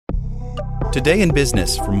Today in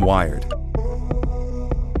Business from Wired.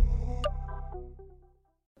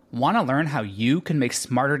 Want to learn how you can make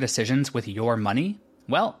smarter decisions with your money?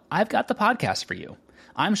 Well, I've got the podcast for you.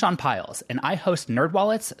 I'm Sean Piles, and I host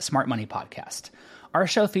NerdWallet's Smart Money Podcast. Our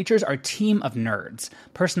show features our team of nerds,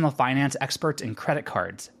 personal finance experts in credit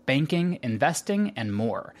cards, banking, investing, and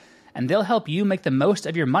more. And they'll help you make the most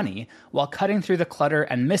of your money while cutting through the clutter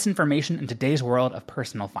and misinformation in today's world of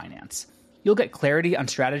personal finance. You'll get clarity on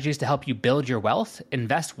strategies to help you build your wealth,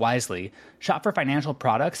 invest wisely, shop for financial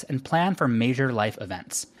products, and plan for major life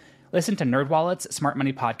events. Listen to NerdWallet's Smart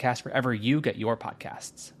Money Podcast wherever you get your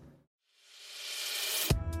podcasts.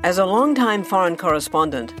 As a longtime foreign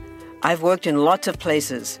correspondent, I've worked in lots of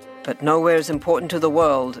places, but nowhere as important to the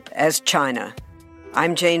world as China.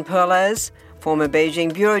 I'm Jane Perlez, former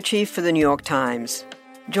Beijing bureau chief for the New York Times.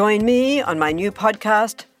 Join me on my new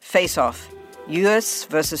podcast, Face Off, U.S.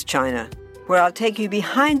 versus China, where I'll take you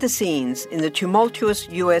behind the scenes in the tumultuous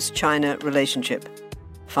U.S.-China relationship.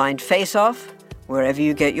 Find Face Off wherever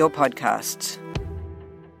you get your podcasts.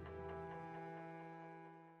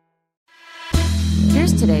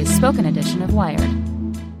 Here's today's spoken edition of Wired.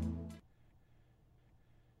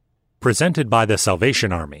 Presented by the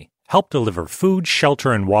Salvation Army, help deliver food,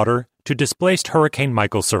 shelter, and water to displaced Hurricane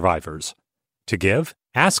Michael survivors. To give,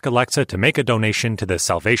 ask Alexa to make a donation to the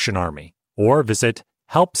Salvation Army, or visit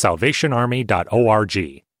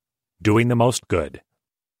helpsalvationarmy.org. Doing the most good.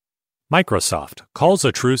 Microsoft calls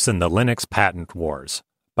a truce in the Linux patent wars,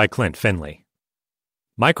 by Clint Finley.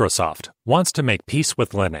 Microsoft wants to make peace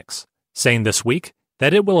with Linux, saying this week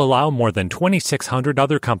that it will allow more than 2,600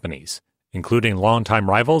 other companies, including longtime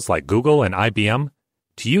rivals like Google and IBM,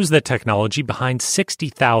 to use the technology behind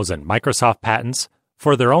 60,000 Microsoft patents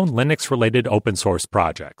for their own Linux-related open-source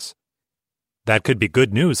projects. That could be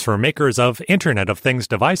good news for makers of Internet of Things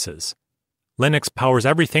devices. Linux powers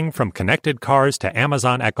everything from connected cars to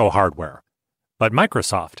Amazon Echo hardware. But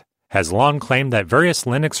Microsoft has long claimed that various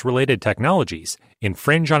Linux-related technologies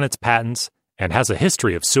infringe on its patents and has a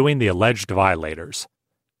history of suing the alleged violators.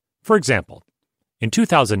 For example, in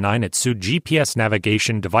 2009 it sued GPS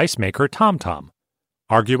navigation device maker TomTom,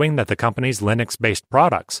 arguing that the company's Linux-based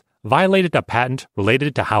products violated a patent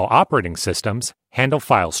related to how operating systems handle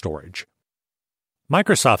file storage.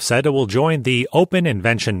 Microsoft said it will join the Open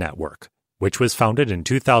Invention Network, which was founded in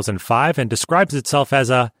 2005 and describes itself as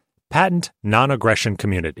a patent non-aggression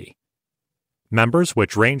community. Members,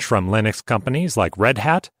 which range from Linux companies like Red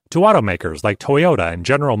Hat to automakers like Toyota and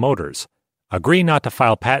General Motors, agree not to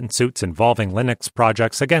file patent suits involving Linux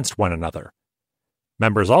projects against one another.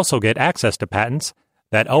 Members also get access to patents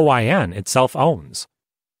that OIN itself owns.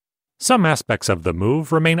 Some aspects of the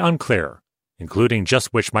move remain unclear, including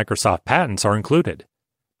just which Microsoft patents are included,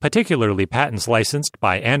 particularly patents licensed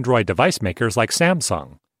by Android device makers like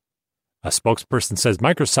Samsung. A spokesperson says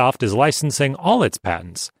Microsoft is licensing all its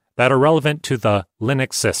patents that are relevant to the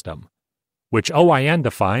Linux system, which OIN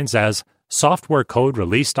defines as software code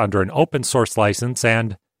released under an open-source license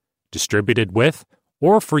and distributed with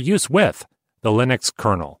or for use with the Linux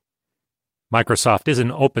kernel. Microsoft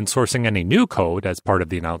isn't open-sourcing any new code as part of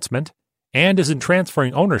the announcement, and isn't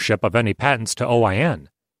transferring ownership of any patents to OIN.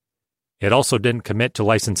 It also didn't commit to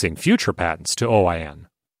licensing future patents to OIN.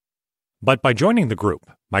 But by joining the group,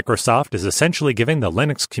 Microsoft is essentially giving the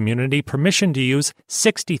Linux community permission to use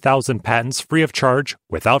 60,000 patents free of charge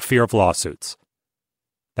without fear of lawsuits.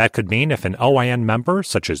 That could mean if an OIN member,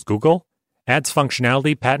 such as Google, adds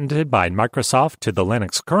functionality patented by Microsoft to the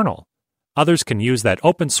Linux kernel, others can use that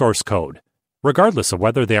open source code, regardless of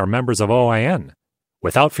whether they are members of OIN,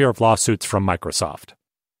 without fear of lawsuits from Microsoft.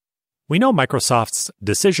 We know Microsoft's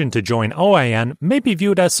decision to join OIN may be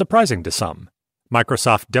viewed as surprising to some.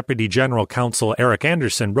 Microsoft Deputy General Counsel Eric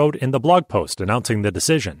Anderson wrote in the blog post announcing the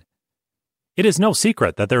decision. It is no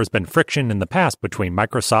secret that there has been friction in the past between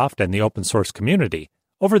Microsoft and the open source community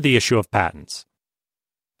over the issue of patents.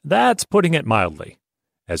 That's putting it mildly.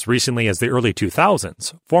 As recently as the early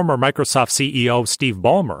 2000s, former Microsoft CEO Steve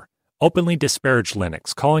Ballmer openly disparaged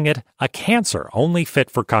Linux, calling it a cancer only fit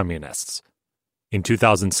for communists. In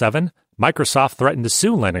 2007, Microsoft threatened to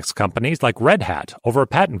sue Linux companies like Red Hat over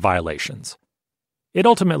patent violations. It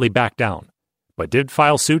ultimately backed down, but did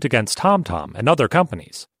file suit against TomTom and other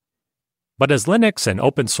companies. But as Linux and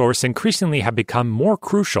open source increasingly have become more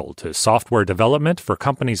crucial to software development for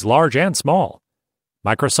companies large and small,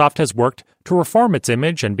 Microsoft has worked to reform its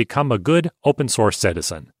image and become a good open source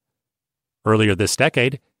citizen. Earlier this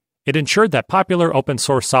decade, it ensured that popular open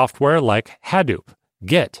source software like Hadoop,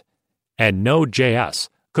 Git, and Node.js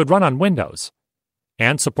could run on Windows,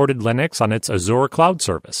 and supported Linux on its Azure cloud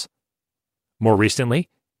service. More recently,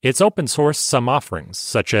 It's open-sourced some offerings,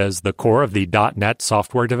 such as the core of the .NET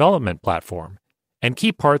software development platform, and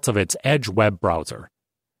key parts of its Edge web browser,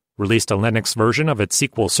 released a Linux version of its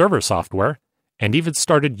SQL Server software, and even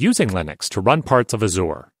started using Linux to run parts of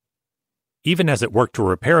Azure. Even as it worked to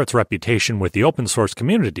repair its reputation with the open-source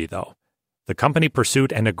community, though, the company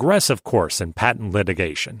pursued an aggressive course in patent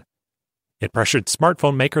litigation. It pressured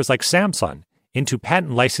smartphone makers like Samsung into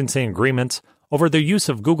patent licensing agreements over their use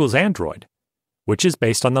of Google's Android, which is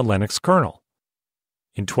based on the Linux kernel.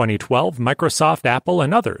 In 2012, Microsoft, Apple,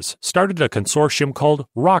 and others started a consortium called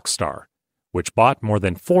Rockstar, which bought more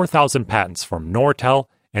than 4,000 patents from Nortel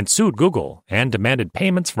and sued Google and demanded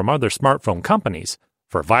payments from other smartphone companies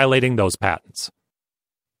for violating those patents.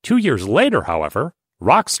 2 years later, however,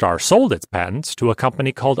 Rockstar sold its patents to a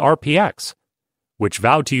company called RPX, which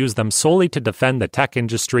vowed to use them solely to defend the tech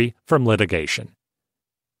industry from litigation.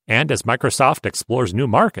 And as Microsoft explores new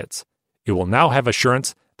markets, it will now have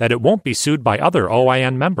assurance that it won't be sued by other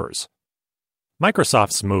OIN members.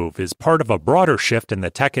 Microsoft's move is part of a broader shift in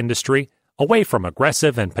the tech industry away from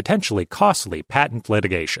aggressive and potentially costly patent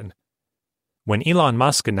litigation. When Elon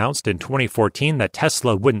Musk announced in 2014 that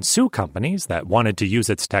Tesla wouldn't sue companies that wanted to use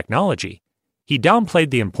its technology, he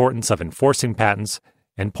downplayed the importance of enforcing patents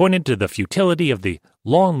and pointed to the futility of the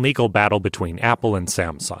long legal battle between Apple and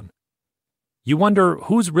Samsung. You wonder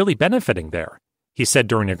who's really benefiting there, he said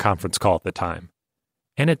during a conference call at the time.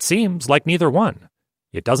 And it seems like neither one.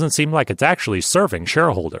 It doesn't seem like it's actually serving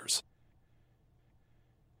shareholders.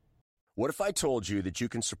 What if I told you that you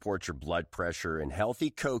can support your blood pressure and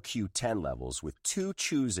healthy CoQ10 levels with 2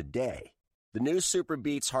 chews a day? The new Super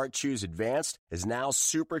Beats Heart Chews Advanced is now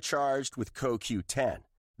supercharged with CoQ10.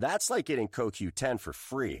 That's like getting CoQ10 for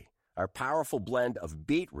free. Our powerful blend of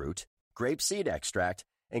beetroot, grapeseed extract,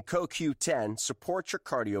 and CoQ10 supports your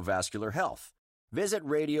cardiovascular health. Visit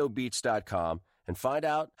radiobeats.com and find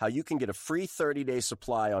out how you can get a free 30-day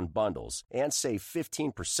supply on bundles and save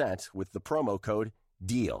 15% with the promo code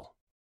DEAL.